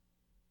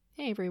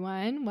Hey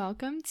everyone,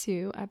 welcome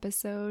to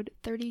episode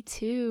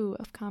 32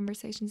 of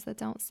Conversations That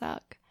Don't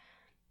Suck.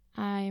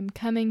 I'm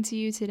coming to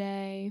you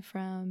today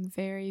from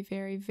very,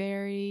 very,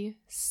 very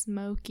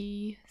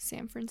smoky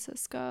San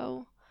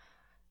Francisco.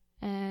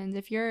 And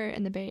if you're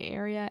in the Bay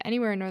Area,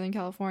 anywhere in Northern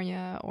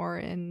California or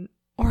in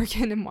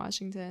Oregon and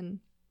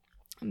Washington,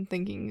 I'm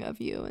thinking of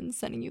you and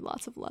sending you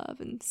lots of love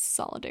and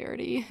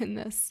solidarity in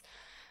this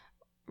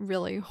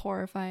really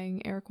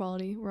horrifying air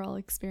quality we're all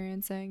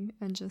experiencing,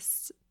 and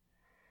just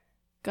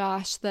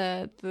gosh,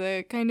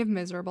 the kind of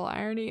miserable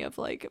irony of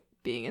like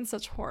being in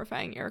such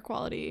horrifying air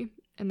quality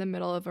in the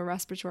middle of a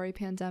respiratory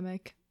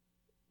pandemic.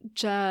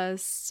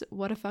 Just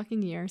what a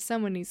fucking year.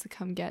 Someone needs to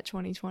come get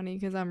 2020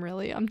 because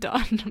I'm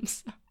done.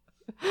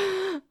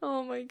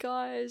 Oh my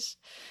gosh.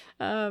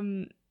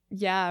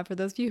 Yeah, for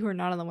those of you who are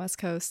not on the West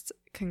Coast,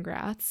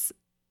 congrats.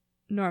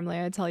 Normally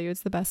I'd tell you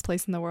it's the best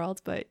place in the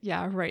world, but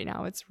yeah, right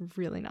now it's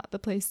really not the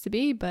place to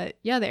be. But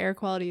yeah, the air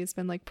quality has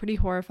been like pretty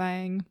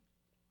horrifying.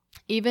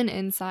 Even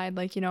inside,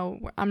 like, you know,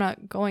 I'm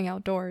not going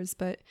outdoors,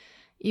 but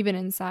even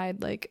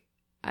inside, like,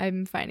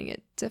 I'm finding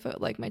it difficult.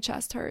 Like, my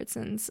chest hurts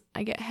and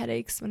I get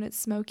headaches when it's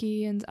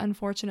smoky. And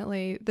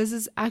unfortunately, this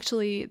is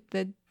actually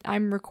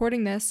I'm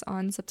recording this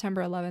on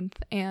September 11th,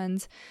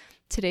 and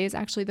today is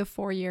actually the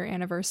 4-year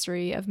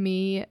anniversary of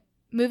me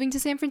moving to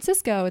San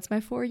Francisco. It's my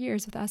 4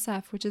 years with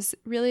SF, which is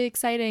really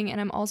exciting. And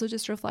I'm also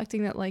just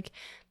reflecting that, like,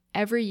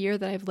 every year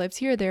that I've lived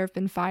here, there have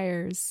been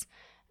fires.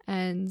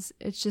 And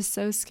it's just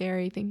so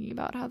scary thinking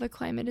about how the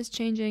climate is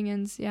changing.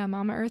 And yeah,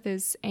 Mama Earth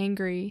is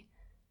angry,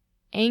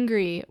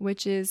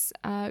 which is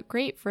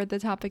great for the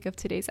topic of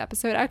today's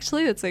episode.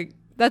 Actually, that's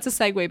a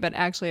segue, but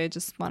actually I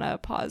just want to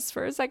pause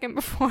for a second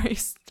before I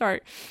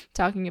start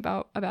talking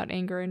about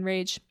anger and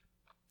rage.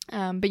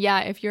 But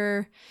yeah, if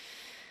you're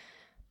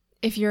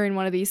in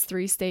one of these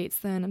 3 states,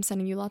 then I'm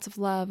sending you lots of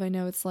love. I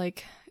know it's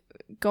like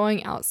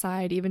going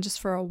outside, even just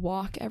for a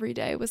walk every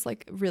day, was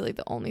like really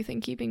the only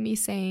thing keeping me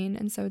sane.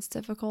 And so it's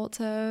difficult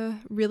to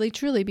really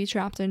truly be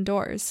trapped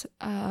indoors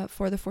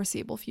for the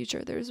foreseeable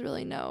future. There's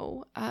really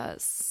no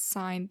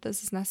sign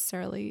this is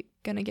necessarily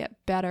going to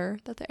get better,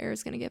 that the air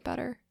is going to get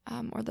better,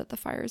 or that the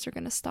fires are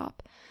going to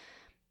stop,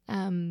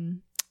 that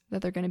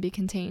they're going to be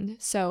contained.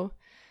 So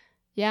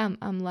yeah,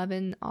 I'm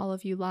loving all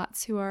of you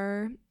lots who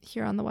are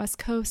here on the West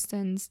Coast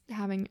and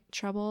having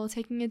trouble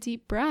taking a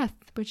deep breath,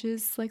 which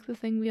is like the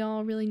thing we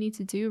all really need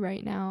to do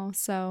right now.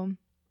 So,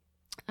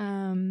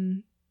 yeah,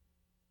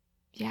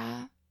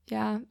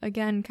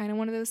 again, kind of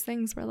one of those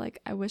things where like,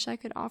 I wish I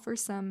could offer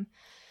some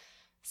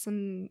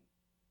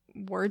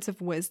words of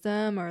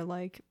wisdom or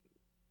like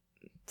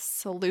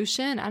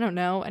solution. I don't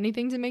know,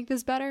 anything to make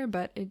this better,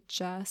 but it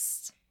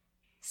just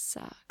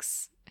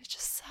sucks.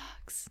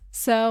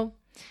 So,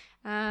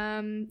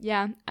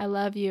 yeah, I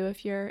love you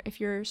if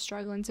you're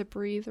struggling to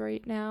breathe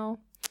right now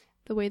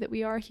the way that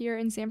we are here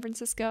in San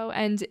Francisco.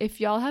 And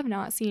if y'all have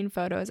not seen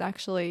photos,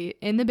 actually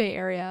in the Bay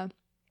Area,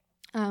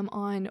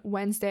 on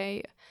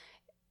Wednesday,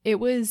 it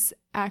was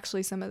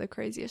actually some of the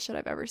craziest shit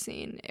I've ever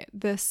seen.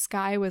 The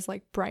sky was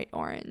like bright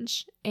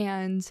orange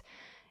and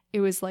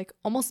it was like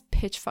almost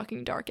pitch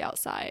fucking dark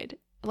outside.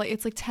 Like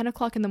it's like 10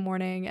 o'clock in the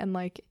morning and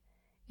like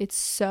it's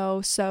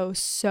so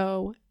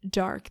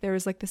dark. There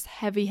was like this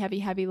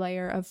heavy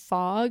layer of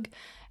fog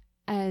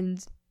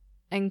and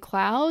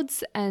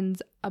clouds, and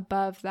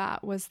above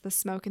that was the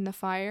smoke and the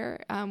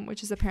fire,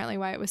 which is apparently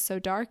why it was so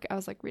dark. I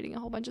was like reading a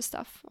whole bunch of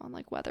stuff on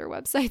like weather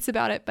websites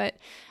about it, but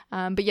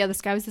yeah, the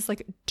sky was this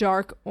like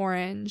dark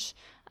orange,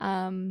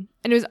 and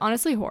it was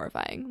honestly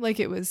horrifying. Like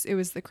it was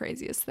the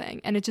craziest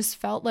thing, and it just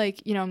felt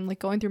like, you know, I'm like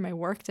going through my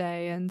work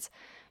day and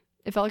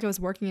it felt like I was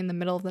working in the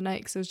middle of the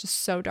night because it was just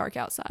so dark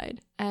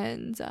outside.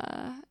 And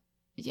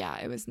yeah,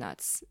 it was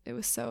nuts. It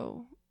was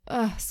so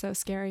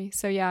scary.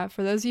 So yeah,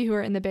 for those of you who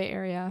are in the Bay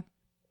Area,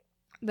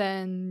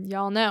 then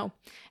y'all know.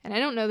 And I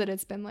don't know that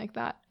it's been like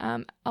that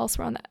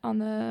elsewhere on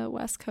the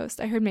West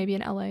Coast. I heard maybe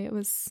in LA it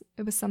was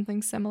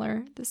something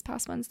similar this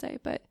past Wednesday.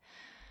 But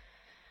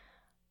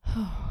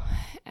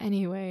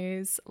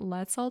anyways,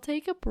 let's all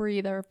take a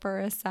breather for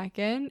a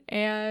second,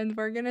 and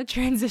we're gonna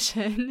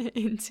transition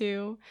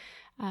into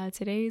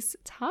today's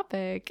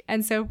topic.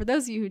 And so for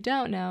those of you who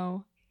don't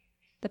know,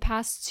 the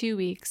past 2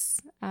 weeks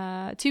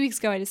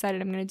ago, I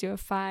decided I'm going to do a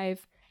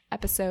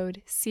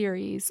 5-episode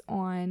series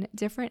on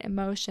different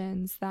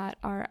emotions that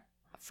are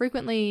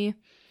frequently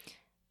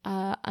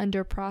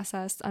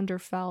underprocessed,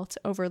 underfelt,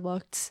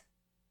 overlooked,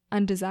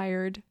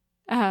 undesired.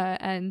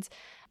 And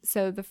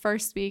so the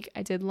first week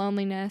I did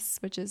loneliness,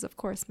 which is of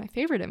course my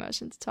favorite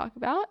emotion to talk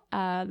about.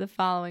 The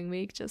following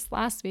week, just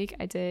last week,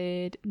 I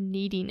did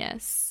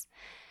neediness,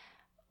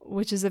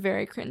 which is a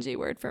very cringy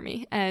word for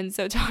me. And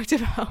so talked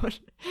about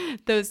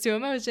those 2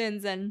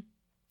 emotions and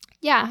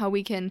yeah, how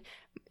we can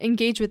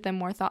engage with them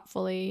more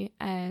thoughtfully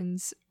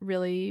and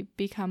really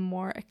become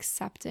more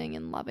accepting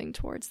and loving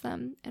towards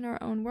them in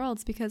our own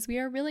worlds, because we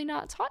are really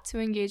not taught to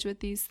engage with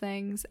these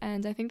things.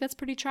 And I think that's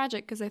pretty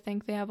tragic because I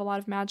think they have a lot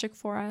of magic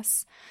for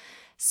us.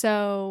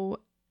 So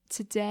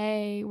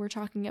today we're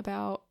talking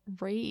about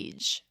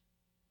rage.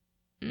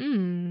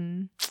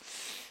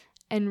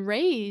 And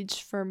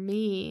rage for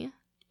me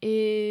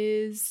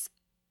is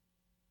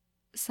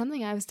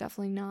something I was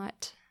definitely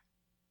not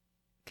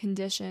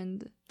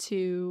conditioned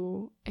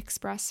to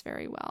express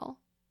very well,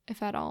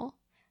 if at all.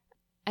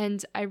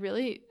 And I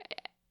really,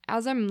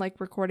 as I'm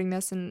like recording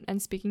this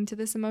and speaking to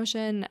this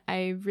emotion,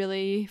 I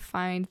really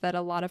find that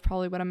a lot of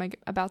probably what I'm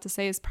about to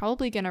say is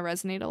probably going to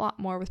resonate a lot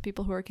more with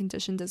people who are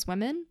conditioned as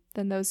women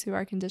than those who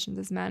are conditioned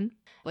as men.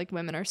 Like,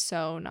 women are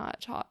so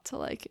not taught to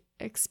like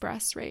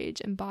express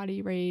rage,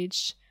 embody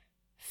rage,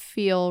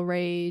 feel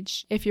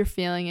rage. If you're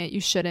feeling it,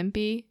 you shouldn't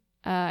be.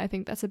 I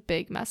think that's a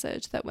big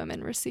message that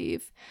women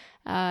receive.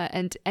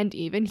 And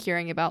even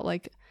hearing about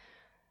like,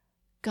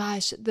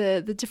 gosh,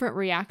 the different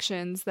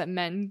reactions that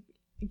men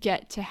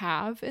get to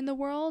have in the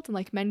world, and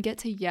like men get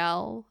to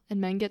yell and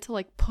men get to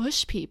like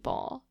push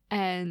people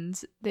and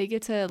they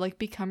get to like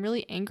become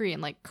really angry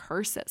and like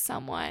curse at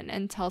someone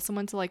and tell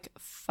someone to like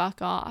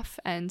fuck off,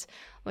 and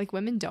like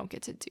women don't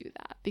get to do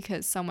that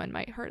because someone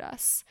might hurt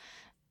us.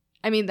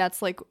 I mean,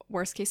 that's like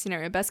worst case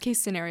scenario. Best case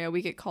scenario,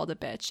 we get called a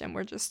bitch and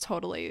we're just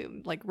totally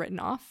like written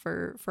off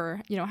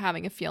for you know,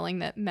 having a feeling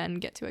that men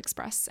get to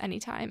express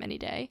anytime, any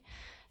day.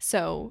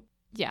 So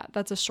yeah,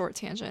 that's a short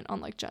tangent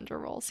on like gender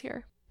roles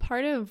here.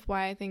 Part of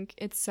why I think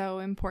it's so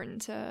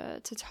important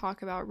to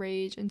talk about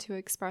rage and to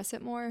express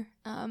it more,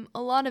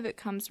 a lot of it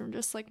comes from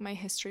just like my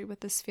history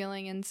with this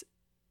feeling. And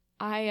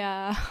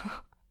I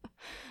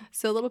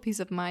so a little piece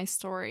of my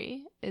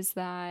story is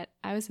that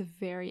I was a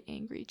very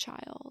angry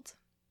child.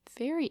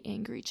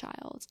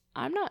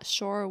 I'm not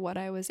sure what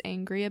I was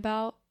angry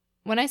about.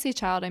 When I say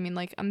child, I mean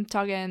like I'm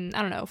talking,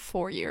 I don't know,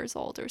 4 years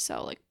old or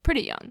so, like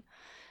pretty young.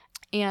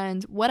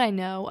 And what I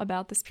know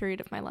about this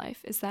period of my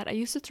life is that I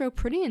used to throw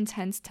pretty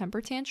intense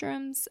temper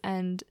tantrums.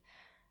 And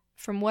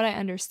from what I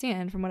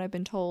understand, from what I've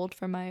been told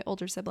from my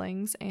older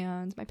siblings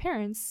and my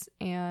parents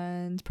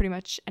and pretty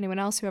much anyone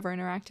else who ever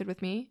interacted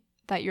with me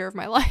that year of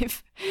my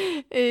life,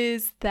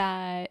 is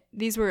that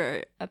these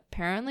were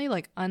apparently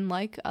like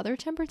unlike other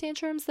temper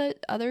tantrums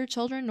that other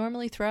children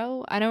normally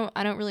throw. I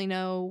don't really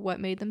know what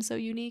made them so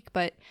unique,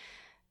 but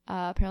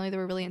apparently they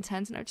were really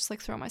intense, and I would just like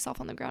throw myself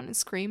on the ground and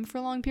scream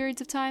for long periods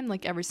of time,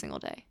 like every single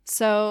day.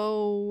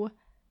 So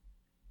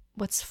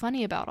what's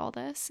funny about all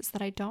this is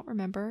that I don't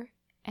remember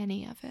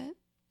any of it.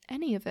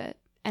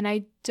 And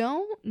I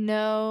don't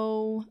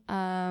know,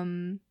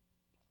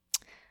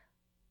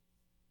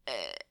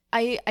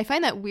 I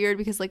find that weird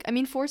because like, I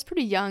mean, 4 is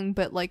pretty young,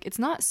 but like it's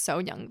not so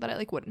young that I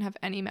like wouldn't have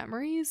any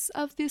memories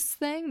of this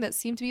thing that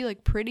seemed to be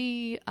like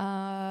pretty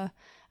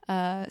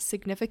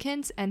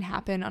significant and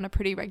happen on a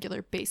pretty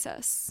regular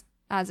basis,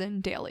 as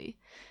in daily.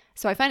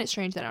 So I find it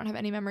strange that I don't have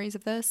any memories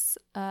of this.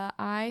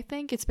 I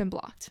think it's been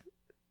blocked.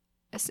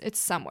 It's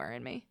somewhere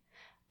in me,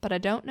 but I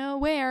don't know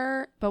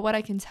where. But what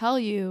I can tell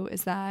you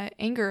is that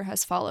anger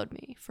has followed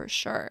me for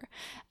sure.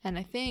 And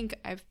I think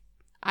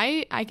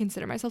I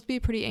consider myself to be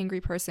a pretty angry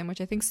person,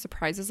 which I think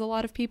surprises a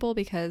lot of people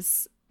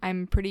because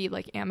I'm pretty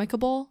like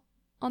amicable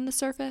on the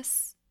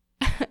surface.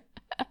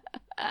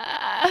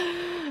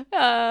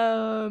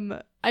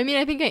 I mean,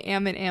 I think I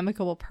am an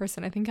amicable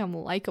person. I think I'm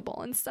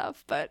likable and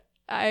stuff, but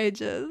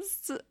there's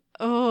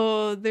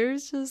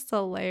just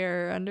a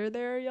layer under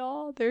there,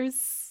 y'all.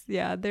 There's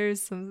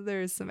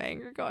some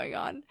anger going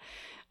on.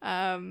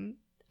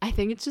 I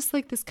think it's just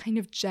like this kind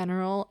of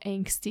general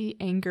angsty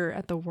anger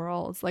at the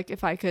world. Like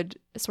if I could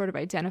sort of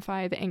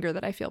identify the anger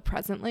that I feel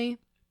presently.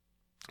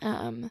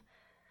 And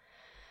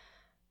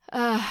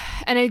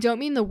I don't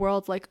mean the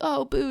world like,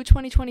 oh, boo,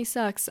 2020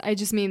 sucks. I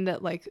just mean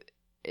that like,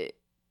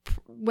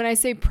 when I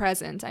say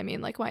present, I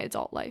mean like my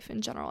adult life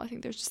in general. I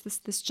think there's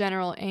just this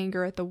general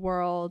anger at the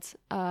world,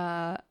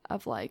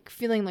 of like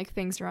feeling like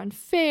things are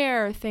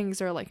unfair,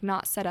 things are like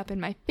not set up in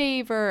my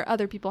favor,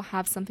 other people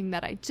have something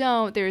that I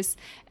don't.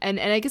 And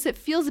I guess it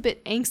feels a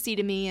bit angsty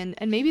to me, and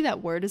maybe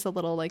that word is a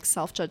little like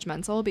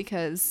self-judgmental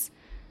because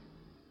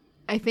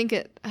I think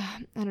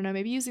I don't know,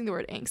 maybe using the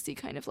word angsty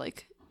kind of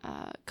like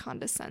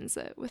condescends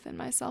it within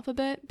myself a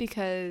bit,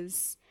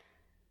 because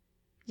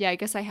yeah, I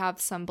guess I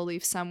have some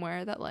belief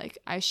somewhere that like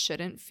I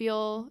shouldn't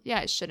feel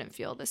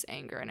this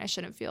anger, and I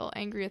shouldn't feel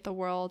angry at the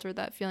world, or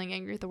that feeling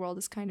angry at the world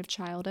is kind of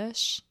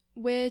childish,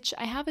 which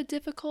I have a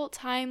difficult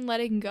time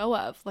letting go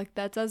of. Like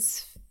that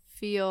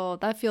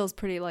feels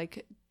pretty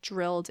like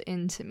drilled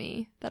into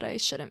me that I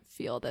shouldn't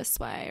feel this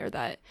way, or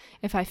that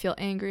if I feel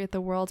angry at the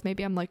world,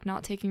 maybe I'm like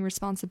not taking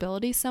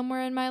responsibility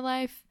somewhere in my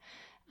life.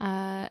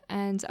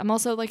 And I'm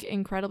also like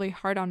incredibly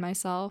hard on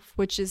myself,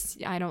 which is,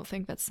 I don't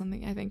think that's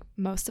something, I think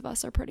most of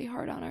us are pretty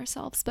hard on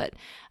ourselves, but,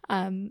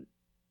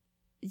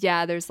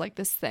 yeah, there's like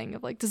this thing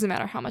of like, doesn't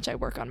matter how much I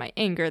work on my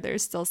anger,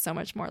 there's still so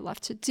much more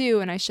left to do,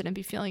 and I shouldn't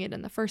be feeling it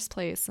in the first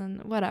place,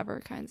 and whatever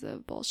kinds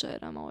of bullshit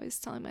I'm always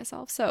telling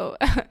myself. So,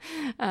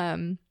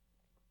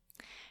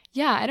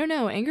 yeah, I don't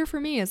know. Anger for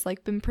me has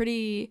like been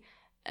pretty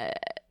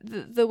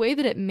the way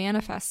that it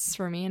manifests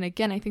for me, and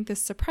again, I think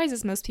this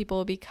surprises most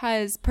people,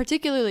 because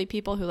particularly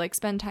people who like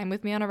spend time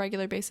with me on a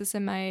regular basis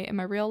in my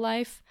real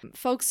life,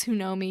 folks who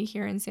know me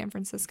here in San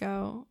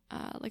Francisco,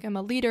 like I'm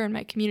a leader in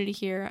my community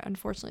here.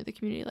 Unfortunately, the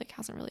community like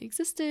hasn't really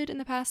existed in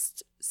the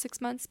past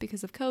 6 months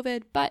because of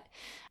COVID, but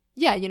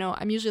yeah, you know,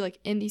 I'm usually like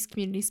in these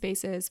community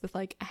spaces with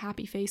like a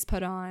happy face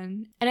put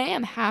on, and I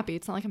am happy.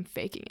 It's not like I'm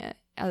faking it.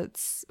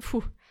 It's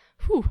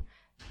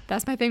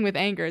that's my thing with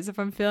anger, is if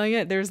I'm feeling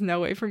it, there's no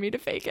way for me to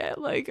fake it.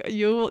 Like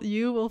you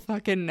will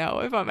fucking know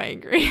if I'm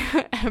angry.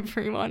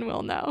 Everyone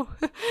will know.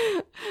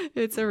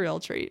 It's a real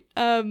treat.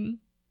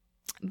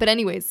 But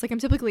anyways, like I'm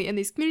typically in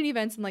these community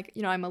events, and like,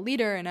 you know, I'm a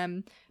leader,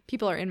 and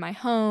people are in my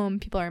home,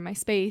 people are in my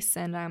space,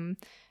 and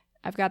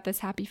I've got this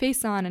happy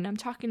face on, and I'm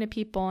talking to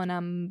people, and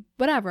I'm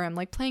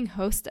like playing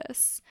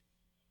hostess.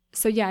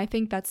 So yeah, I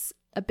think that's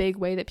a big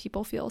way that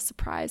people feel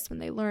surprised when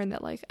they learn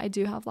that like I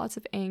do have lots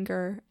of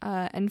anger.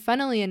 And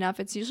funnily enough,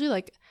 it's usually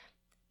like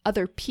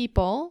other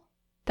people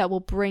that will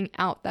bring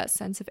out that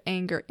sense of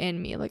anger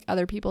in me, like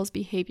other people's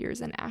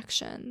behaviors and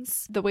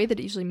actions. The way that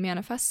it usually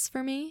manifests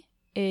for me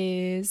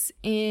is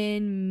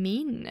in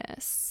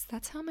meanness.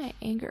 That's how my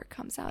anger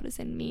comes out, is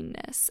in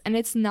meanness. And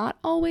it's not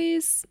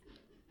always...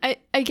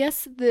 I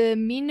guess the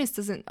meanness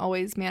doesn't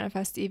always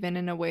manifest even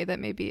in a way that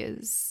maybe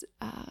is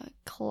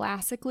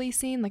classically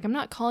seen. Like I'm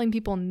not calling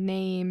people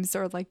names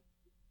or like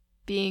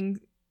being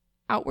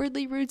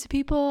outwardly rude to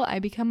people. I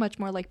become much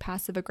more like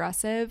passive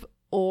aggressive,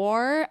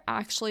 or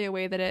actually a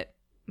way that it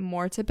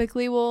more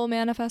typically will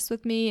manifest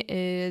with me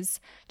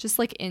is just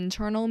like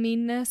internal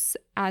meanness,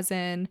 as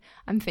in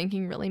I'm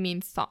thinking really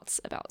mean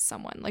thoughts about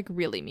someone, like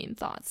really mean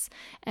thoughts.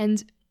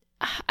 And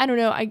I don't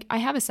know, I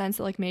have a sense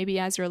that like maybe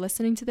as you're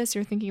listening to this,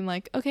 you're thinking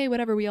like, okay,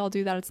 whatever, we all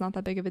do that, it's not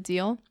that big of a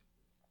deal.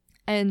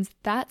 And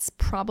that's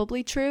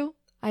probably true.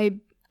 I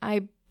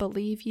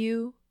believe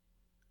you,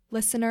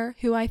 listener,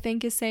 who I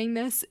think is saying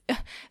this,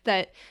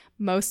 that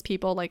most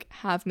people like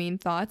have mean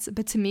thoughts,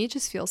 but to me it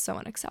just feels so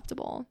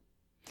unacceptable.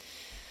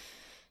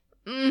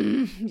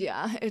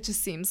 Yeah, it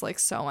just seems like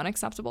so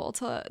unacceptable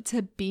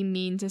to be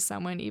mean to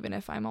someone, even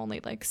if I'm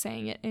only like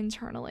saying it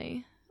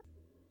internally.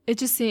 It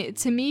just,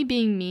 to me,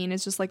 being mean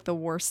is just like the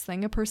worst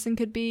thing a person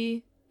could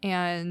be,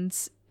 and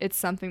it's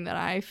something that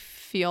I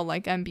feel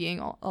like I'm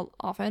being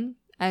often,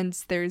 and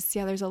there's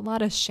a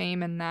lot of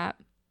shame in that.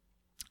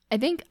 I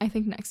think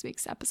next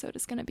week's episode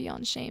is going to be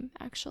on shame,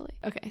 actually.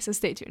 Okay, so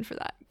stay tuned for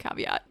that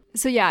caveat.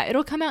 So yeah,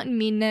 it'll come out in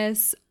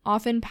meanness,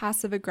 often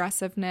passive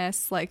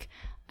aggressiveness. Like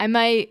I'm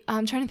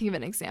trying to think of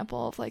an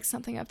example of like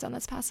something I've done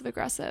that's passive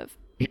aggressive.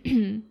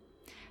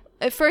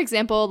 For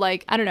example,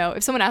 like, I don't know,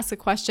 if someone asks a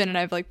question and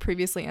I've like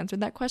previously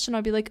answered that question,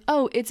 I'll be like,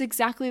 oh, it's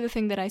exactly the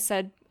thing that I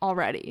said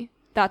already.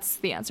 That's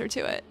the answer to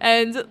it.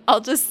 And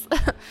I'll just,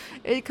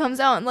 it comes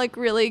out in like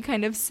really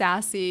kind of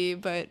sassy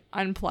but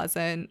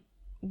unpleasant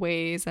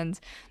ways. And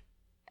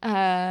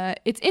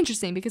it's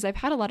interesting because I've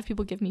had a lot of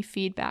people give me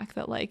feedback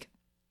that like,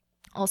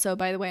 also,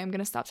 by the way, I'm going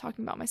to stop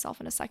talking about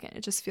myself in a second.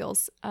 It just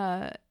feels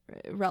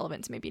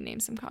relevant to maybe name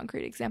some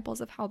concrete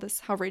examples of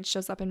how rage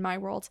shows up in my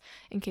world,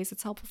 in case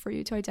it's helpful for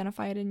you to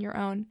identify it in your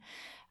own.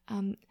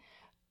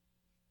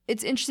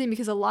 It's interesting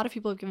because a lot of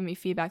people have given me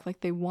feedback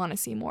like they want to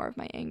see more of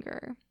my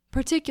anger.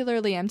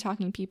 Particularly, I'm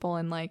talking people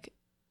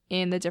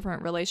in the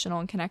different relational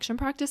and connection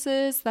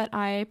practices that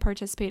I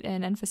participate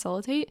in and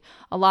facilitate.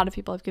 A lot of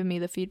people have given me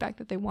the feedback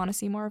that they want to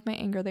see more of my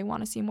anger. They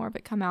want to see more of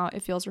it come out.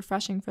 It feels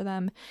refreshing for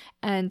them.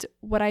 And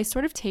what I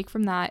sort of take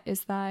from that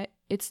is that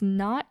it's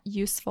not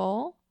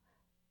useful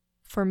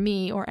for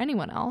me or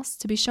anyone else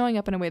to be showing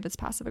up in a way that's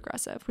passive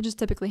aggressive, which is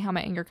typically how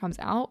my anger comes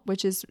out,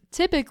 which is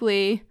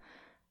typically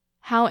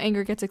how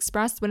anger gets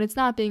expressed when it's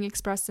not being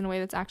expressed in a way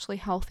that's actually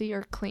healthy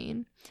or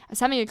clean. I was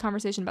having a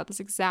conversation about this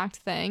exact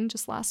thing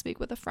just last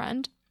week with a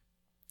friend,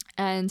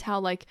 and how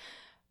like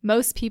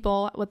most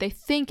people, what they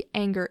think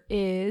anger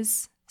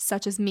is,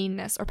 such as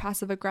meanness or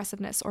passive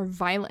aggressiveness or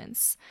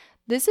violence,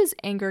 this is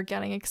anger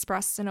getting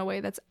expressed in a way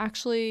that's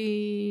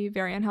actually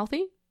very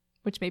unhealthy,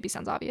 which maybe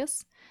sounds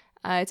obvious.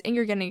 It's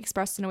anger getting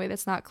expressed in a way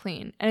that's not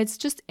clean. And it's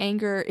just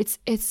anger.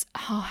 It's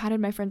how did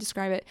my friend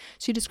describe it?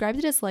 She described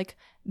it as like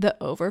the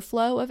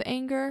overflow of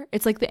anger.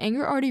 It's like the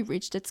anger already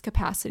reached its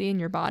capacity in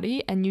your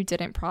body and you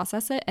didn't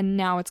process it. And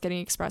now it's getting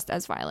expressed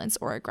as violence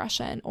or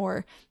aggression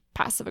or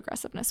passive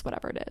aggressiveness,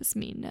 whatever it is,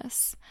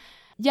 meanness.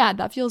 Yeah,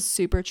 that feels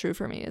super true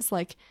for me. It's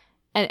like,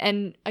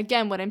 and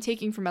again, what I'm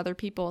taking from other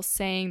people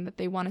saying that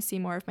they want to see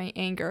more of my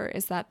anger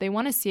is that they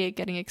want to see it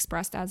getting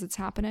expressed as it's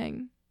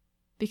happening.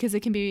 Because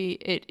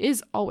it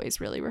is always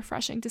really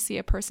refreshing to see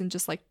a person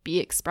just like be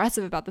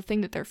expressive about the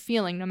thing that they're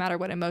feeling, no matter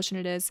what emotion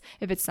it is.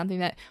 If it's something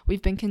that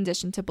we've been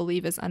conditioned to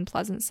believe is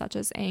unpleasant, such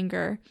as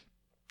anger,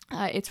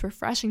 it's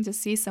refreshing to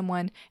see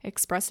someone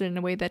express it in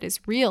a way that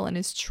is real and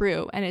is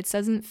true. And it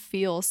doesn't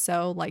feel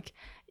so like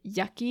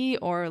yucky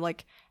or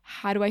like,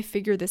 how do I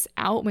figure this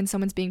out when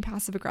someone's being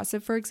passive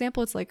aggressive, for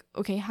example? It's like,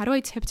 okay, how do I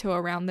tiptoe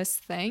around this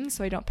thing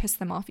so I don't piss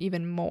them off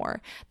even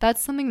more?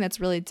 That's something that's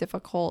really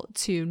difficult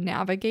to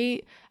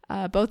navigate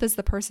both as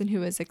the person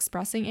who is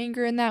expressing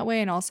anger in that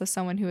way and also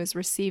someone who is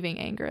receiving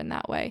anger in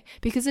that way,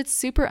 because it's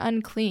super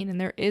unclean and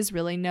there is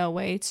really no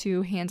way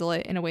to handle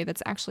it in a way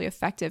that's actually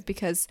effective,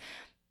 because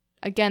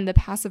again, the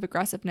passive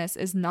aggressiveness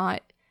is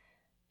not,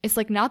 it's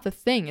like not the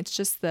thing, it's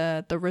just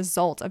the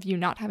result of you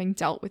not having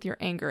dealt with your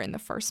anger in the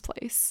first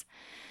place.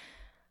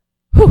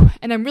 Whew.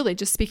 And I'm really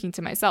just speaking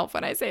to myself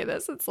when I say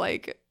this. It's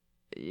like,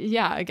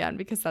 yeah, again,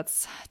 because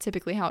that's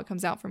typically how it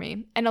comes out for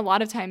me. And a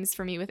lot of times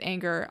for me with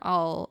anger,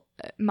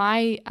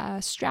 my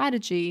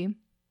strategy,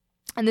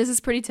 and this is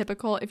pretty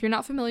typical, if you're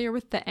not familiar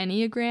with the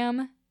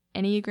Enneagram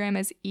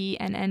is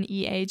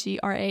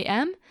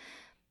Enneagram.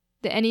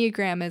 The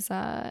Enneagram is,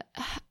 I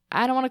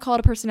don't want to call it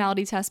a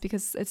personality test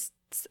because it's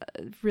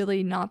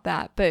really not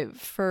that, but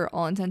for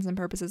all intents and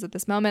purposes at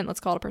this moment, let's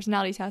call it a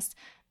personality test.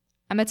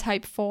 I'm a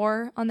type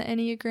 4 on the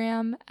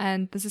Enneagram,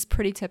 and this is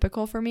pretty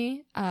typical for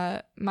me.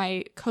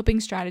 My coping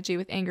strategy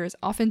with anger is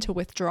often to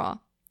withdraw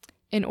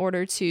in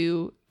order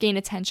to gain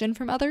attention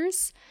from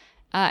others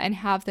and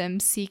have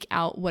them seek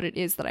out what it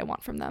is that I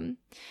want from them.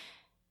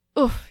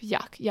 Oof,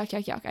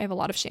 yuck. I have a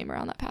lot of shame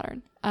around that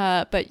pattern.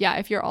 But yeah,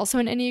 if you're also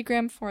an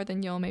Enneagram 4,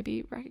 then you'll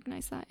maybe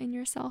recognize that in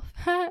yourself.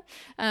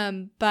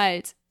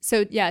 But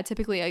so yeah,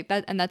 typically like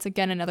that, and that's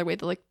again another way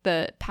that like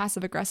the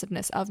passive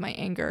aggressiveness of my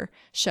anger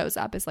shows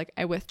up is like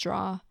I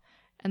withdraw,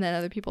 and then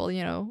other people,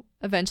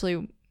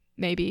 eventually,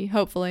 maybe,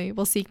 hopefully,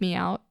 will seek me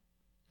out,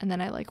 and then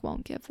I like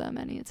won't give them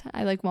any attention.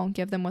 I like won't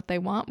give them what they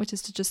want, which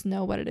is to just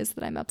know what it is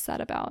that I'm upset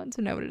about and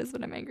to know what it is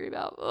that I'm angry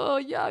about. Oh,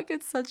 yuck,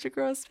 it's such a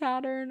gross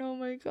pattern. Oh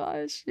my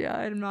gosh. Yeah,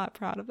 I'm not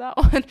proud of that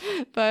one,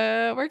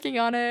 but working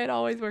on it,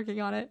 always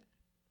working on it.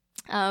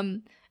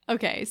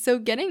 Okay, so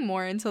getting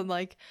more into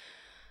like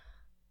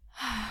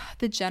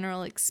the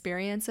general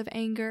experience of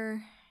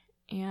anger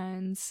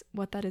and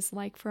what that is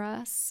like for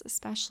us,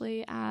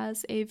 especially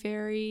as a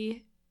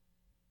very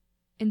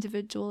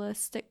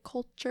individualistic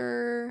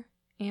culture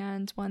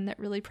and one that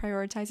really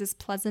prioritizes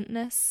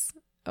pleasantness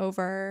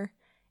over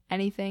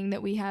anything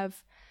that we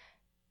have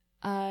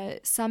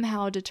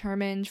somehow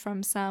determined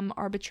from some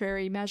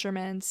arbitrary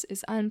measurements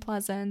is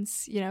unpleasant.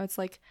 It's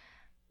like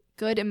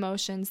good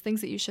emotions,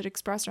 things that you should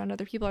express around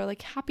other people are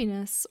like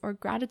happiness or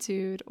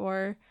gratitude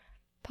or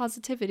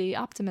positivity,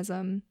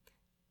 optimism.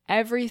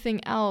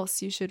 Everything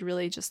else you should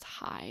really just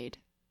hide.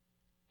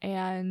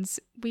 And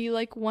we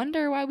like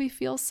wonder why we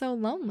feel so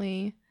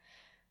lonely.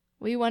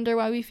 We wonder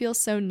why we feel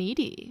so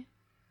needy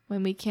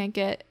when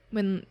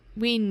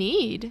we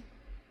need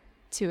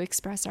to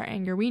express our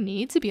anger. We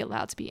need to be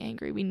allowed to be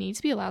angry. We need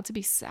to be allowed to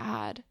be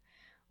sad.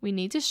 We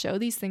need to show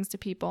these things to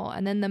people.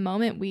 And then the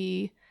moment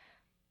we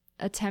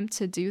attempt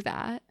to do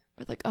that,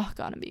 we're like, oh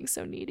God, I'm being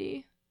so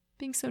needy,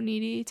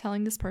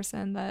 telling this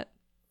person that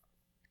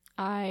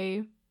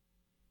I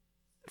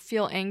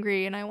feel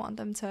angry and I want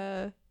them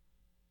to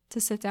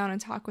sit down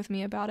and talk with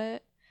me about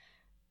it.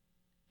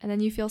 And then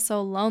you feel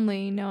so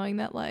lonely knowing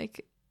that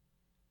like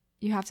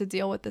you have to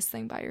deal with this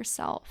thing by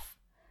yourself,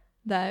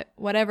 that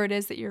whatever it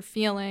is that you're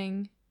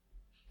feeling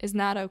is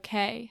not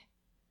okay.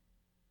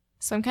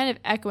 So I'm kind of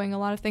echoing a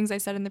lot of things I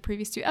said in the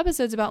previous 2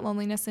 episodes about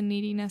loneliness and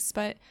neediness,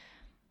 but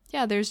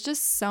yeah, there's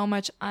just so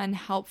much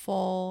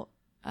unhelpful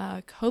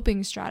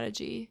coping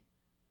strategy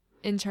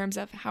in terms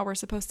of how we're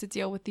supposed to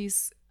deal with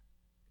these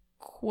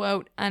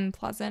quote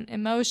unpleasant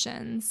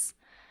emotions.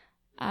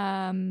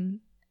 And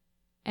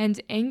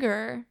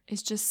anger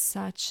is just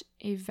such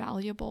a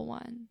valuable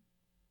one.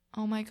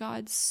 Oh my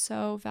God,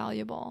 so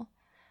valuable.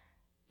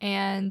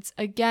 And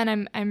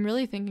again, I'm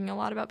really thinking a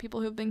lot about people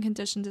who have been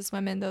conditioned as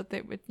women, though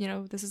they would,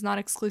 this is not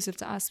exclusive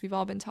to us. We've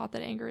all been taught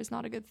that anger is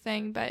not a good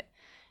thing, but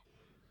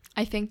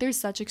I think there's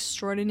such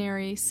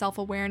extraordinary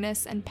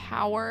self-awareness and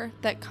power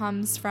that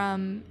comes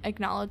from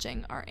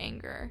acknowledging our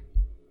anger.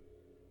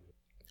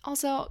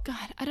 Also,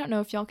 God, I don't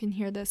know if y'all can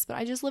hear this, but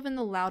I just live in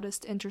the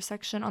loudest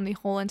intersection on the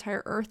whole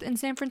entire earth in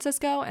San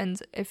Francisco, and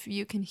if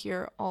you can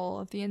hear all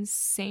of the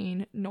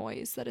insane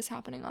noise that is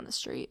happening on the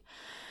street,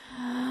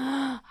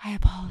 I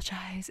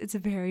apologize. It's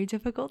very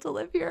difficult to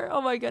live here.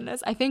 Oh my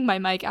goodness. I think my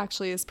mic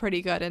actually is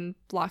pretty good and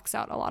blocks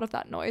out a lot of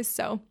that noise,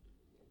 so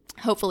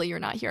hopefully you're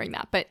not hearing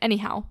that. But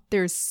anyhow,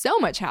 there's so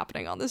much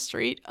happening on the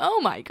street. Oh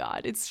my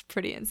God, it's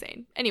pretty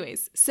insane.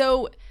 Anyways,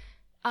 so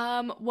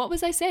what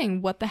was I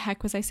saying? What the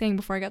heck was I saying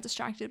before I got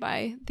distracted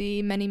by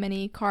the many,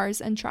 many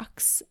cars and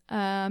trucks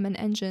and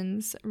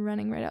engines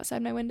running right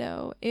outside my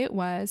window? It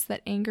was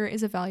that anger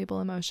is a valuable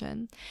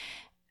emotion.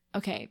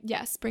 Okay,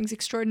 yes, brings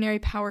extraordinary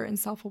power and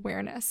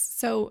self-awareness.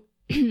 So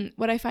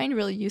what I find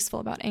really useful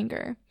about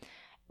anger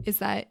is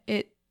that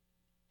it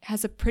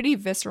has a pretty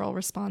visceral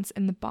response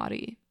in the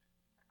body.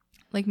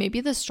 Like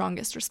maybe the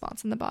strongest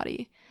response in the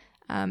body.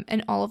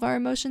 And all of our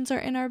emotions are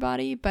in our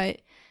body,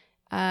 but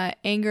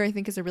anger, I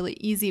think, is a really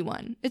easy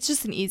one. It's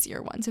just an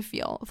easier one to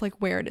feel of like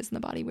where it is in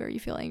the body, where you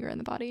feel anger in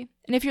the body.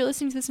 And if you're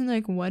listening to this and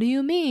like, what do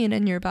you mean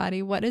in your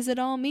body? What does it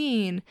all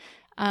mean?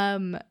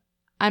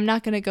 I'm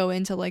not going to go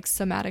into like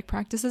somatic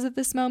practices at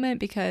this moment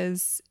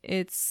because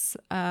it's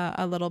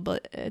a little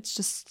bit, it's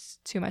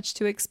just too much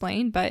to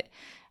explain. But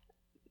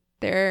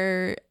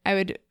I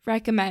would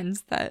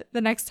recommend that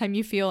the next time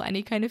you feel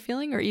any kind of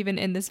feeling, or even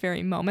in this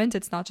very moment,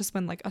 it's not just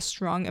when like a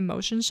strong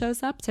emotion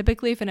shows up.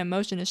 Typically, if an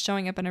emotion is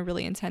showing up in a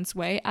really intense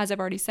way, as I've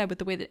already said, with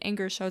the way that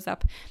anger shows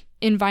up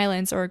in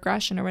violence or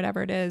aggression or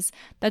whatever it is,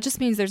 that just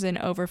means there's an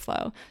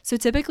overflow. So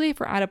typically, if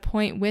we're at a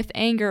point with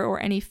anger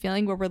or any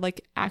feeling where we're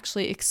like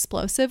actually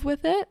explosive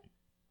with it,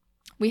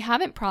 we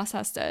haven't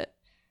processed it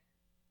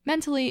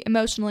mentally,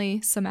 emotionally,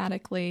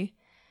 somatically.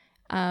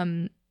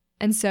 And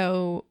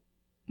so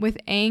with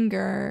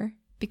anger,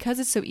 because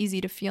it's so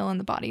easy to feel in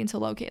the body and to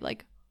locate,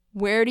 like,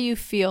 where do you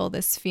feel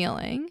this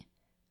feeling?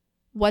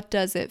 What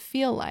does it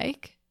feel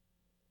like?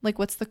 Like,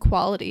 what's the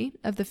quality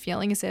of the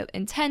feeling? Is it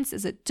intense?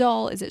 Is it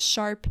dull? Is it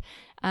sharp?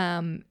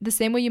 The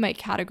same way you might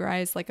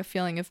categorize like a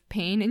feeling of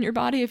pain in your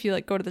body. If you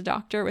like go to the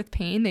doctor with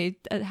pain, they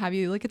have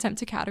you like attempt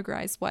to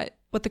categorize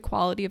what the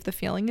quality of the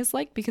feeling is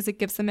like, because it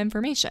gives them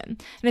information.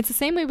 And it's the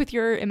same way with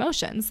your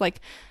emotions, like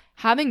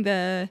having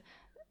the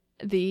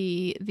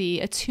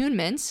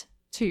attunement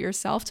to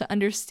yourself to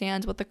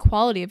understand what the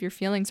quality of your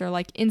feelings are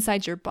like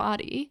inside your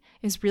body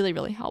is really,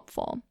 really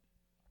helpful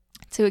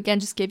to, again,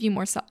 just give you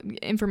more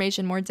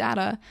information, more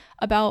data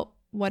about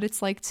what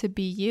it's like to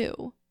be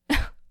you,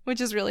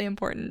 which is really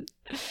important.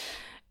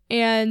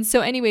 And so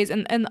anyways,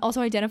 and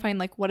also identifying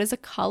like, what is the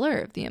color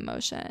of the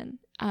emotion?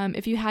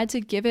 If you had to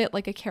give it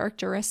like a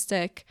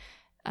characteristic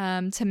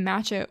to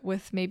match it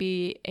with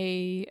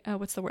maybe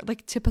what's the word,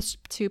 like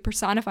to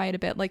personify it a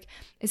bit, like,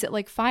 is it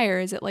like fire?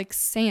 Is it like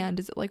sand?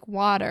 Is it like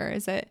water?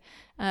 Is it,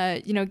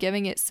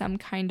 giving it some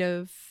kind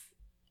of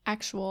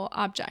actual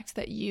object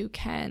that you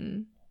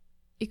can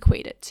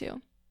equate it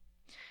to?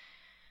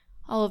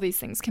 All of these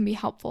things can be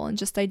helpful in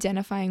just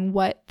identifying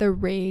what the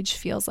rage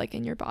feels like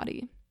in your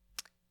body.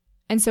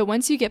 And so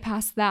once you get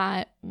past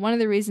that, one of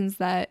the reasons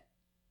that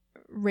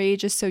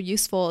rage is so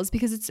useful is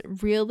because it's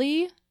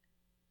really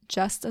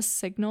just a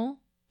signal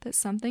that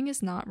something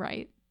is not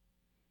right.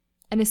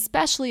 And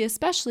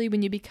especially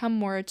when you become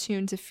more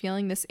attuned to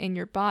feeling this in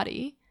your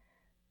body,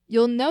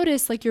 you'll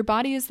notice like your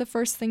body is the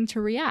first thing to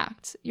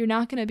react. You're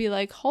not going to be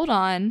like, hold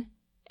on,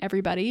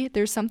 everybody,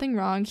 there's something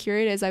wrong. Here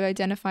it is. I've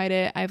identified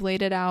it. I've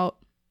laid it out.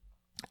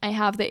 I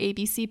have the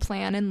ABC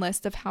plan and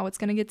list of how it's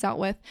going to get dealt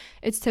with.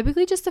 It's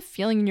typically just a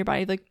feeling in your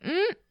body like,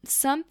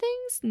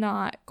 something's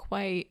not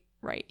quite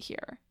right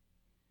here.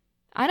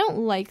 I don't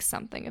like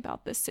something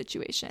about this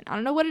situation. I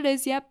don't know what it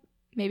is yet.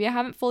 Maybe I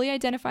haven't fully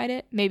identified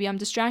it. Maybe I'm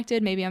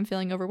distracted. Maybe I'm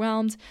feeling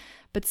overwhelmed,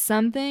 but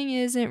something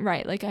isn't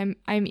right. Like I'm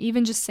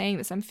even just saying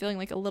this, I'm feeling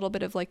like a little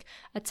bit of like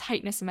a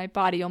tightness in my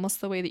body,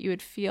 almost the way that you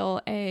would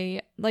feel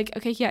okay,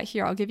 yeah,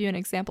 here, I'll give you an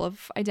example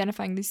of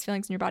identifying these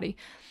feelings in your body.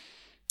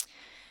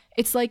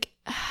 It's like,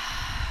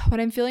 what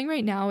I'm feeling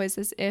right now is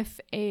as if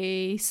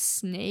a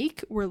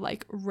snake were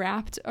like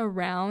wrapped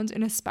around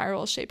in a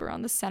spiral shape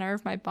around the center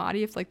of my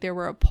body. If like there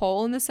were a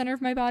pole in the center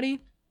of my body,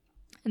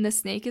 and the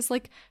snake is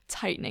like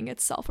tightening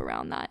itself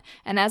around that.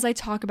 And as I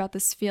talk about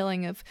this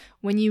feeling of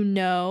when you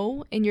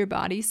know in your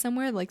body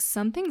somewhere like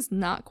something's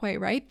not quite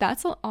right,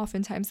 that's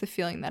oftentimes the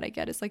feeling that I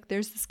get, is like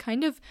there's this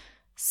kind of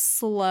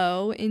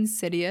slow,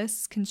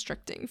 insidious,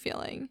 constricting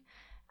feeling.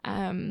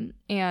 And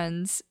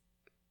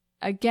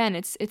again,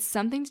 it's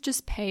something to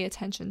just pay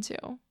attention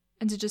to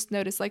and to just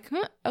notice like,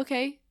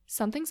 okay,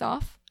 something's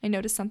off. I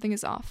notice something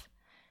is off.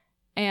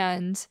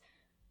 And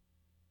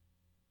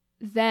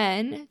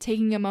then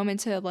taking a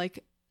moment to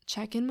like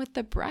check in with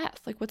the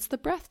breath. Like, what's the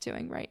breath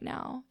doing right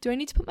now? Do I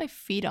need to put my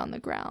feet on the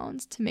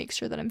ground to make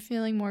sure that I'm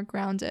feeling more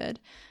grounded?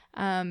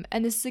 And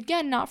this is,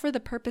 again, not for the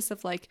purpose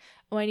of like,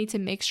 oh, I need to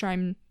make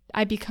sure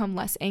I become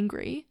less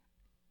angry.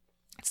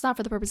 It's not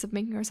for the purpose of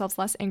making ourselves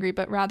less angry,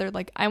 but rather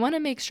like I want to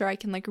make sure I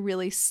can like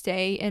really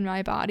stay in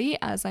my body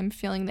as I'm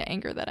feeling the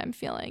anger that I'm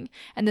feeling.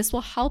 And this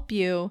will help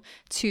you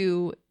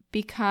to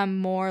become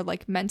more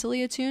like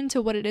mentally attuned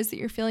to what it is that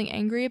you're feeling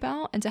angry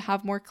about and to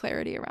have more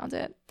clarity around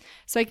it.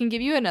 So I can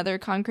give you another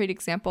concrete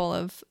example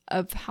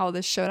of how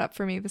this showed up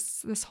for me.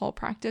 This whole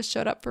practice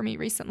showed up for me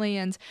recently.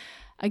 And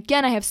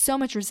again, I have so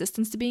much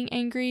resistance to being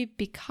angry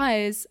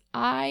because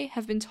I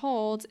have been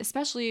told,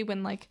 especially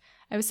when like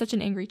I was such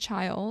an angry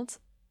child,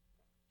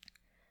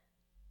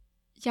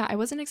 yeah, I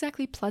wasn't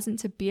exactly pleasant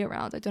to be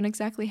around. I don't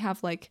exactly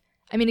have like,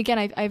 I mean, again,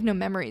 I have no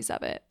memories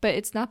of it, but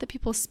it's not that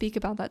people speak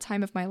about that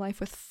time of my life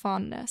with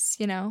fondness,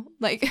 you know?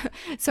 Like,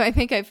 so I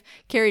think I've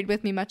carried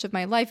with me much of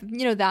my life,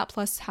 you know, that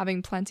plus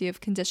having plenty of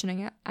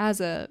conditioning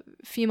as a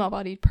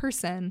female-bodied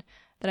person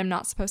that I'm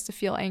not supposed to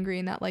feel angry,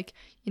 and that like,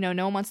 you know,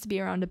 no one wants to be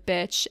around a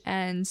bitch,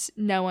 and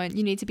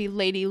you need to be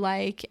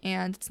ladylike,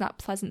 and it's not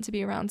pleasant to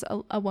be around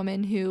a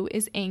woman who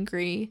is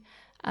angry.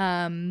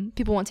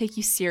 People won't take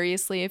you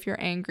seriously if you're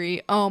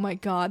angry. Oh my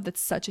God, that's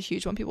such a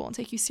huge one. People won't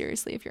take you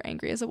seriously if you're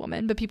angry as a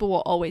woman, but people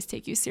will always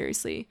take you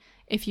seriously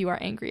if you are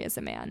angry as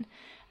a man.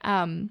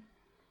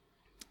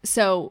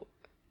 So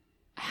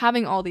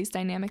having all these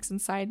dynamics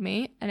inside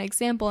me, an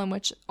example in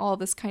which all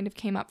this kind of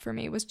came up for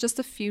me was just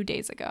a few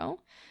days ago.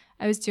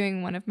 I was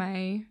doing one of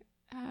my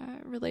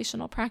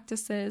relational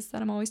practices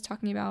that I'm always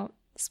talking about.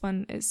 This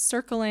one is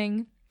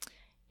circling,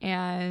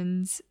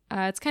 and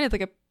it's kind of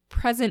like a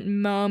present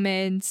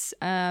moment,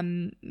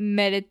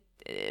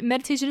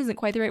 meditation isn't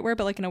quite the right word,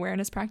 but like an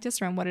awareness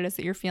practice around what it is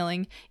that you're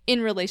feeling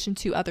in relation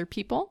to other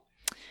people.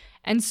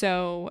 And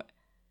so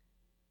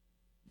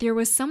there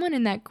was someone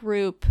in that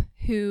group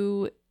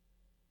who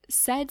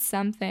said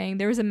something.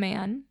 There was a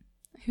man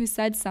who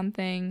said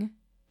something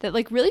that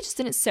like really just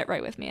didn't sit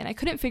right with me, and I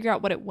couldn't figure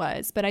out what it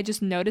was, but I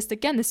just noticed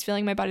again this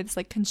feeling in my body that's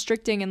like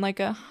constricting and like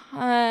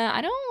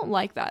I don't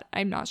like that.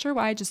 I'm not sure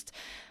why, just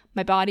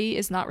my body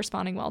is not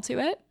responding well to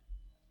it.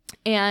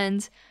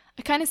 And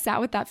I kind of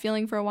sat with that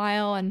feeling for a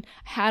while and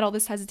had all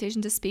this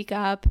hesitation to speak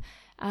up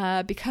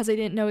because I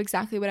didn't know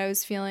exactly what I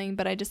was feeling,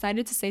 but I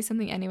decided to say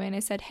something anyway, and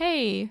I said,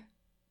 "Hey,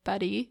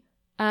 buddy,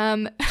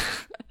 for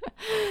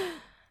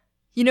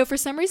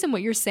some reason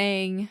what you're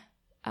saying,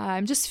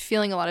 I'm just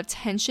feeling a lot of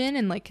tension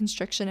and like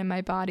constriction in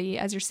my body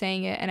as you're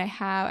saying it. And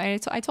I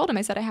told him,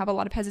 I said, I have a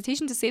lot of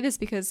hesitation to say this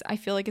because I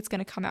feel like it's going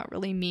to come out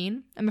really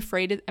mean. I'm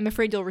afraid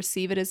you'll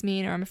receive it as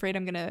mean, or I'm afraid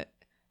I'm going to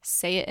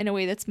say it in a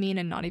way that's mean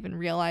and not even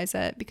realize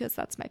it, because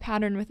that's my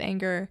pattern with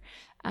anger.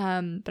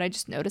 But I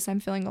just noticed I'm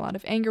feeling a lot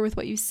of anger with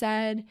what you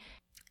said.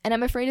 And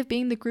I'm afraid of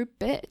being the group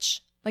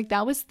bitch." Like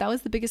that was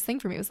the biggest thing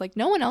for me. It was like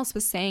no one else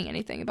was saying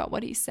anything about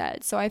what he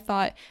said. So I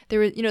thought there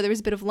was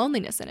a bit of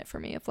loneliness in it for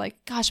me, of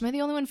like, gosh, am I the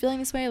only one feeling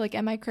this way? Like,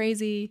 am I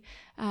crazy?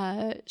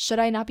 Should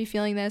I not be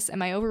feeling this?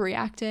 Am I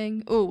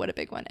overreacting? Oh, what a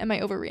big one. Am I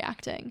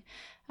overreacting?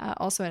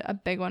 Also a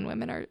big one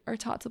women are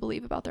taught to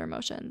believe about their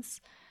emotions.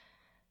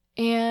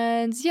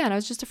 And I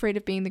was just afraid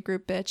of being the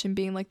group bitch and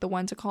being like the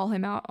one to call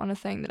him out on a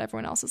thing that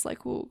everyone else is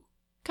like, "Ooh,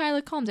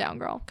 Kyla, calm down,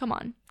 girl. Come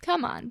on.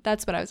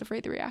 That's what I was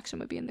afraid the reaction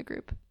would be in the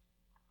group.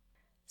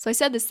 So I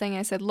said this thing.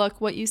 I said,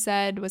 "Look, what you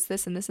said was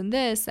this and this and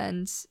this,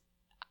 and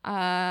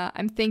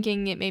I'm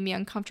thinking it made me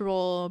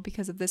uncomfortable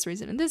because of this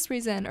reason and this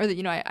reason, or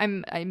that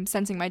I'm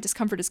sensing my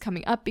discomfort is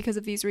coming up because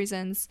of these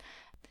reasons."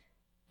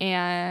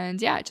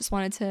 And I just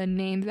wanted to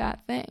name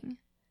that thing.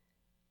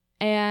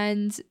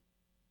 And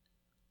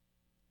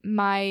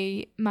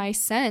my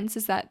sense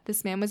is that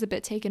this man was a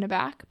bit taken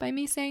aback by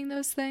me saying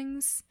those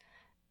things.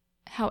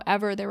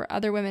 However, there were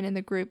other women in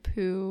the group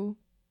who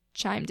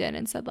chimed in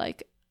and said,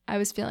 like, I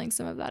was feeling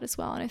some of that as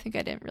well, and I think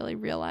I didn't really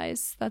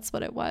realize that's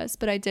what it was,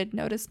 but I did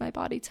notice my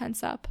body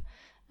tense up.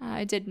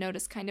 I did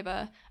notice kind of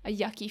a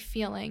yucky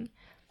feeling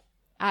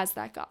as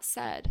that got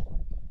said.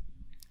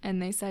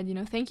 And they said,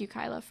 "Thank you,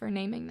 Kyla, for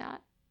naming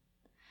that."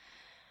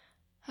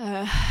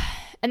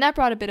 And that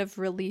brought a bit of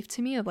relief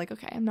to me of like,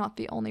 okay, I'm not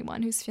the only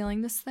one who's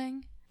feeling this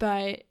thing.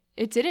 But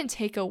it didn't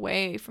take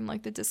away from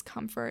like the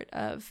discomfort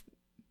of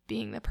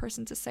being the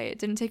person to say it. It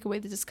didn't take away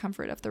the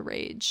discomfort of the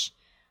rage.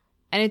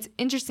 And it's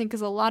interesting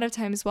because a lot of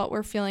times what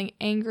we're feeling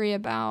angry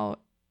about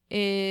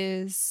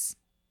is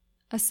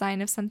a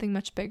sign of something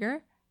much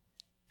bigger.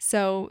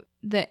 So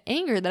the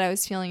anger that I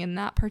was feeling in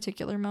that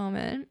particular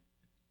moment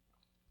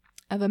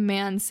of a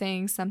man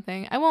saying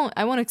something, I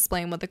won't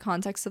explain what the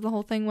context of the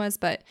whole thing was,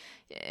 but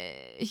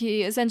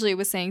he essentially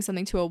was saying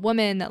something to a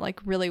woman that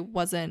like really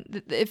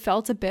wasn't, it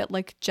felt a bit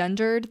like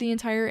gendered, the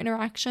entire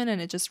interaction,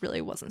 and it just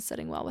really wasn't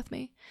sitting well with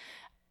me.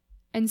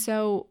 And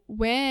so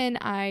when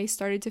I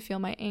started to feel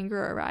my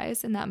anger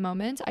arise in that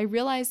moment, I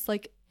realized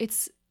like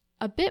it's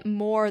a bit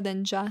more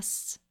than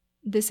just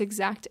this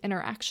exact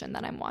interaction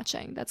that I'm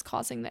watching that's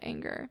causing the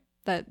anger,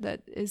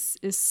 that is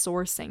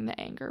sourcing the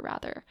anger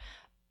rather.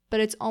 But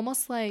it's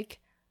almost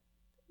like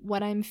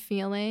what I'm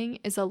feeling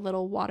is a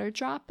little water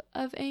drop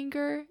of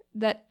anger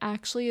that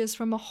actually is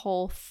from a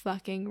whole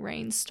fucking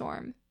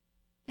rainstorm.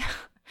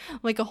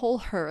 Like a whole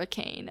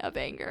hurricane of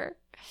anger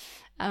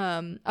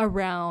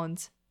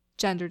around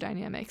gender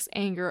dynamics,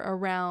 anger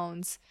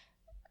around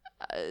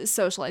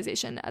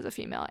socialization as a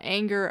female,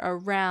 anger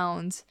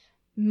around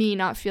me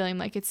not feeling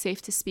like it's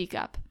safe to speak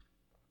up,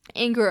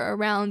 anger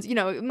around,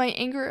 my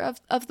anger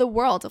of the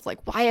world, of like,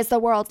 why is the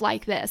world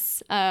like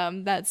this?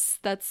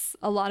 That's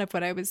a lot of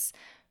what I was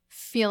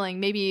feeling,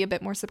 maybe a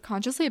bit more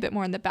subconsciously, a bit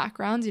more in the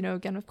background.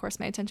 Again, of course,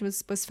 my attention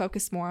was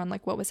focused more on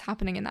like what was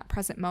happening in that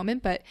present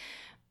moment, but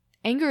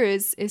anger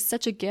is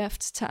such a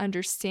gift to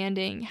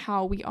understanding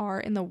how we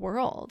are in the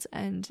world.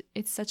 And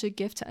it's such a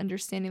gift to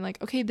understanding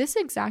like, okay, this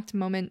exact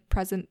moment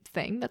present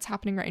thing that's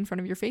happening right in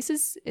front of your face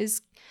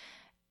is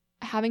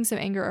having some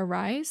anger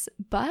arise,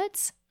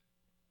 but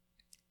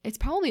it's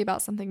probably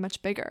about something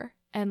much bigger.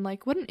 And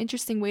like, what an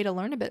interesting way to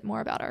learn a bit more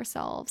about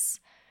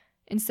ourselves.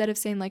 Instead of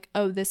saying like,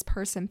 oh, this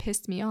person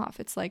pissed me off,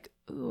 it's like,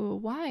 ooh,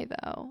 why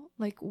though?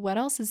 Like, what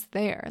else is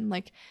there? And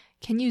like,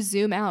 can you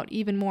zoom out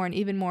even more and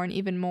even more and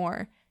even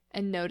more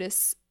and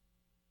notice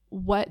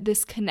what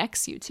this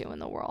connects you to in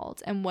the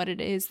world and what it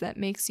is that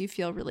makes you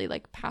feel really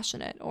like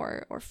passionate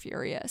or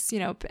furious?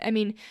 I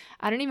mean,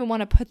 I don't even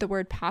want to put the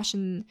word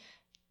passion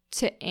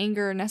to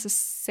anger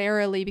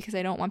necessarily, because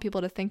I don't want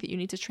people to think that you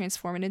need to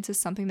transform it into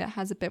something that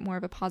has a bit more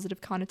of a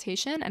positive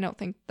connotation. I don't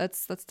think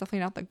that's definitely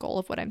not the goal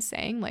of what I'm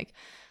saying. Like,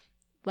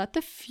 let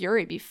the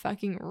fury be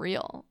fucking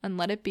real and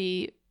let it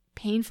be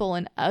painful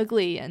and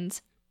ugly and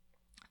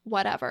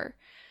whatever.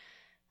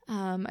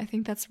 I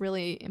think that's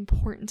really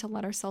important, to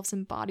let ourselves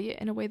embody it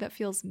in a way that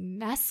feels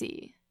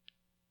messy.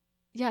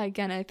 yeah,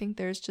 again, I think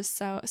there's just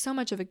so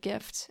much of a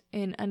gift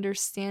in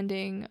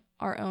understanding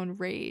our own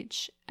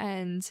rage.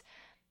 And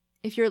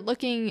if you're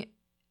listening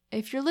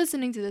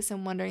to this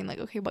and wondering like,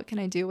 okay, what can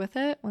I do with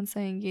it once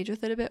I engage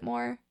with it a bit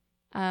more?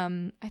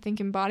 I think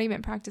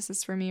embodiment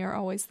practices for me are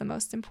always the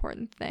most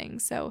important thing.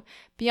 So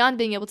beyond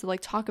being able to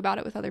like talk about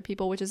it with other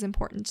people, which is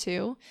important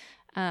too,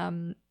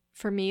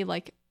 for me,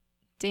 like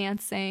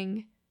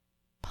dancing,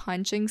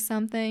 punching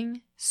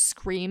something,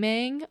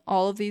 screaming,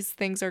 all of these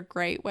things are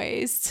great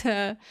ways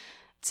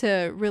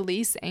to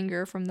release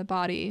anger from the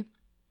body.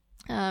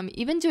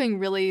 Even doing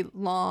really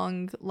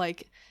long,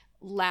 like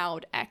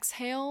loud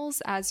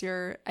exhales as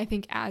you're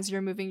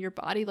moving your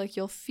body, like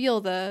you'll feel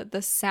the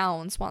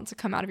sounds want to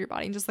come out of your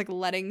body, and just like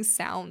letting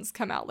sounds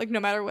come out, like no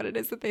matter what it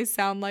is that they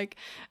sound like,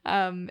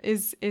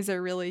 is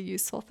a really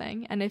useful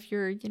thing. And if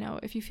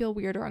you feel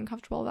weird or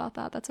uncomfortable about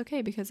that, that's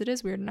okay, because it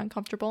is weird and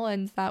uncomfortable,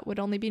 and that would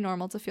only be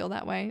normal to feel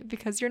that way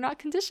because you're not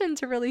conditioned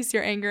to release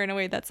your anger in a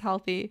way that's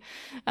healthy.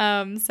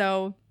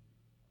 So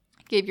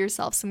give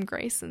yourself some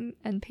grace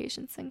and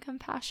patience and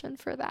compassion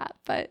for that.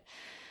 But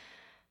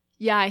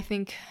yeah, I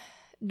think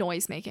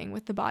noise making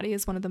with the body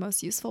is one of the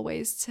most useful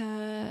ways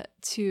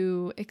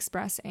to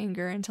express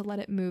anger and to let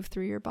it move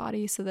through your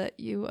body, so that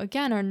you,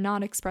 again, are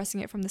not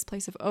expressing it from this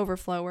place of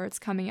overflow where it's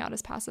coming out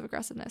as passive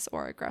aggressiveness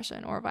or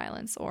aggression or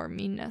violence or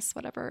meanness,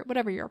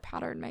 whatever your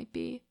pattern might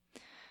be.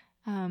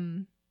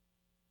 I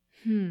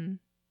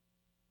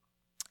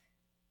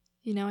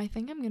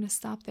think I'm going to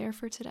stop there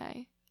for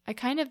today.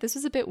 This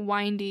was a bit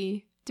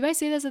windy. Do I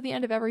say this at the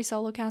end of every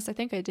solo cast? I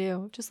think I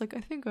do. Just like,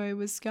 I think I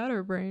was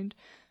scatterbrained.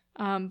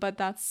 But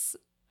that's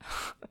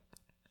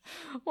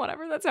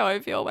whatever. That's how I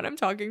feel when I'm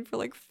talking for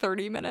like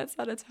 30 minutes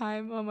at a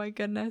time. Oh my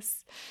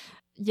goodness.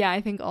 Yeah,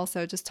 I think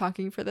also just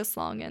talking for this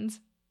long and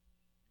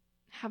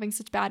having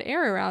such bad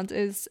air around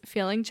is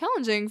feeling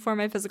challenging for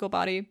my physical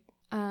body.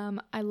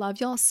 I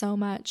love y'all so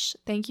much.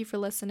 Thank you for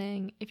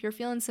listening. If you're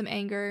feeling some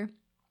anger,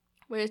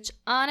 which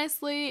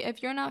honestly,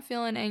 if you're not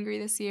feeling angry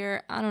this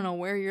year, I don't know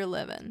where you're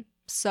living.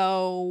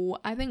 So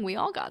I think we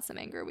all got some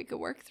anger we could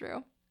work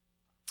through.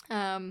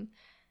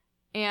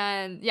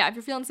 And yeah, if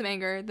you're feeling some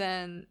anger,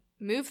 then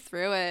move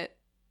through it.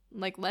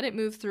 Like, let it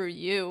move through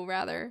you,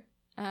 rather.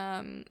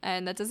 And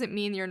that doesn't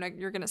mean you're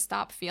going to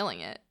stop feeling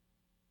it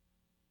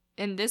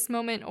in this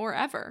moment or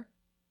ever,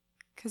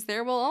 because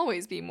there will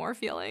always be more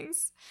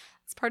feelings.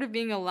 It's part of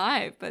being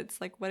alive, but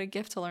it's like, what a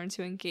gift to learn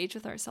to engage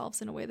with ourselves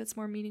in a way that's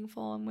more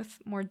meaningful and with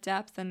more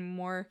depth and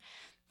more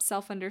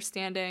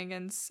self-understanding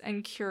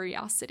and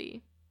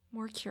curiosity.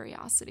 More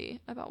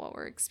curiosity about what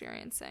we're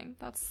experiencing.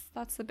 That's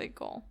the big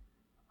goal.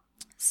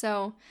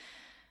 So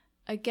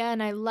again,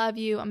 I love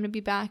you. I'm going to be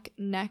back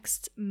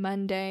next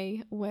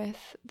Monday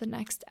with the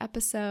next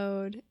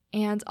episode.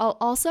 And I'll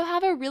also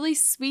have a really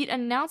sweet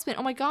announcement.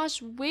 Oh my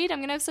gosh, wait, I'm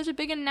going to have such a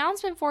big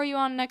announcement for you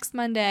on next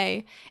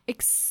Monday.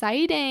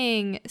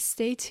 Exciting.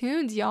 Stay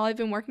tuned, y'all. I've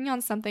been working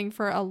on something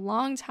for a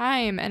long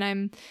time, and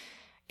I'm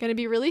going to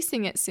be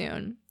releasing it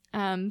soon.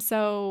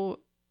 So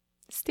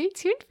stay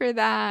tuned for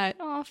that.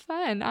 Oh,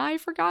 fun. I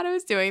forgot I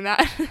was doing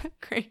that.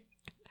 Great.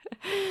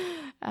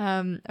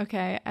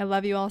 Okay. I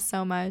love you all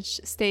so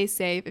much. Stay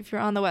safe. If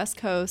you're on the West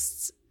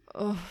Coast,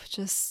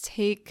 just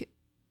take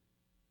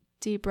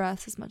deep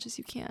breaths as much as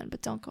you can,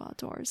 but don't go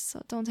outdoors.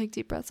 So don't take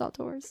deep breaths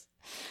outdoors.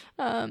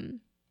 Yeah,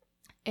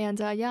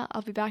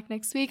 I'll be back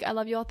next week. I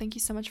love you all. Thank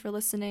you so much for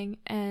listening.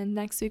 And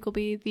next week will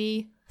be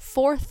the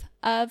 4th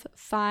of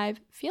 5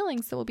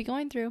 feelings that we'll be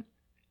going through.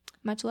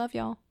 Much love,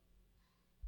 y'all.